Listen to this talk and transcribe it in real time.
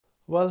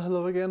Well,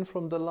 hello again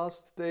from the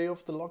last day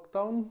of the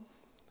lockdown.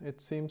 It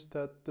seems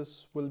that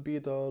this will be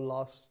the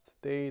last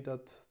day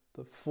that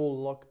the full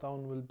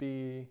lockdown will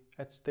be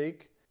at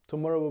stake.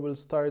 Tomorrow we will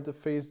start the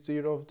phase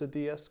 0 of the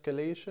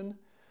de-escalation.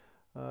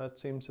 It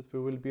seems that we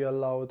will be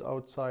allowed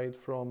outside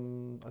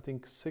from I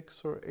think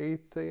 6 or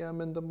 8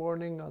 a.m. in the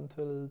morning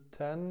until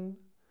 10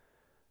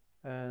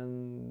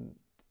 and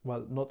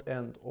well, not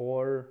end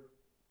or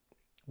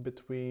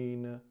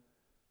between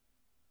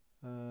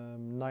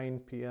 9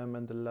 p.m.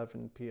 and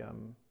 11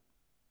 p.m.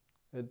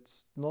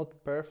 It's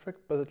not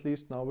perfect, but at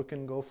least now we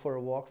can go for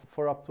a walk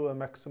for up to a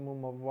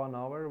maximum of 1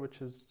 hour, which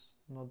is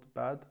not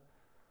bad.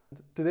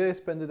 Today I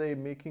spent the day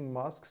making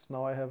masks.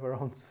 Now I have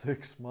around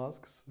 6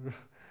 masks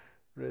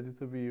ready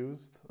to be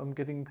used. I'm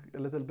getting a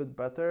little bit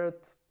better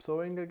at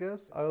sewing, I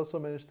guess. I also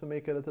managed to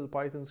make a little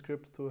Python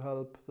script to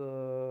help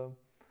the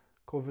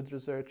COVID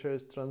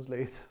researchers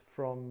translate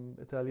from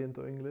Italian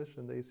to English,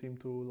 and they seem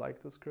to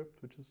like the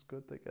script, which is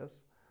good, I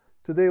guess.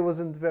 Today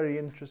wasn't very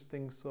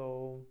interesting,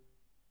 so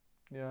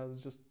yeah, it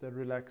was just a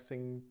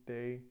relaxing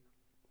day.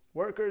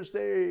 Workers'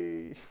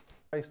 Day!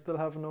 I still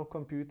have no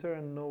computer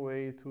and no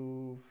way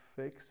to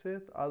fix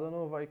it. I don't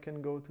know if I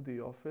can go to the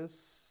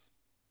office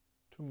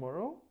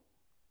tomorrow.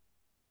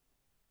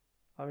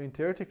 I mean,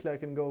 theoretically I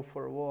can go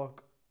for a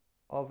walk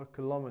of 1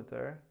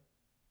 kilometer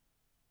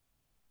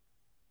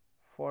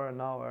for an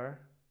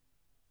hour.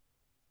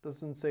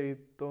 Doesn't say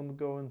don't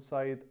go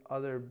inside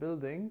other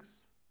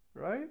buildings,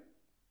 right?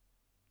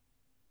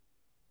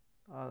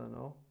 I don't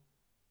know.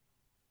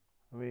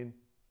 I mean,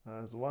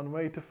 there's one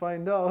way to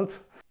find out.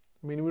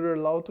 I mean, we're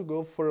allowed to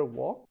go for a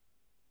walk.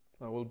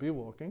 I will be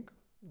walking,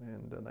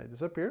 and then I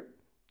disappear,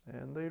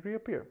 and I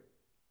reappear.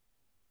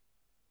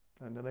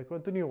 And then I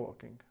continue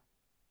walking.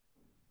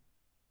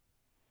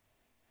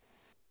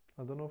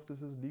 I don't know if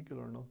this is legal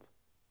or not.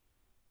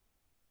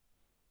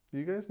 Do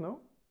you guys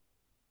know?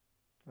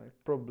 Like,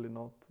 probably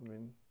not. I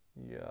mean,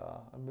 yeah,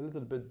 I'm a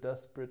little bit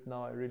desperate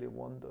now. I really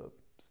want the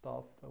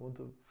stuff. I want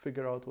to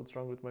figure out what's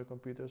wrong with my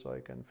computer so I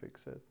can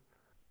fix it.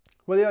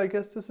 Well, yeah, I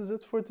guess this is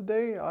it for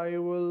today. I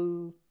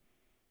will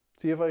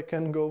see if I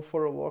can go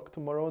for a walk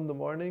tomorrow in the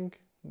morning.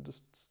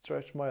 Just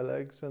stretch my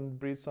legs and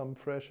breathe some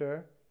fresh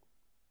air.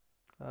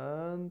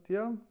 And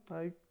yeah,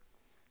 I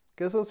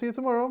guess I'll see you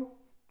tomorrow.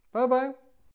 Bye bye.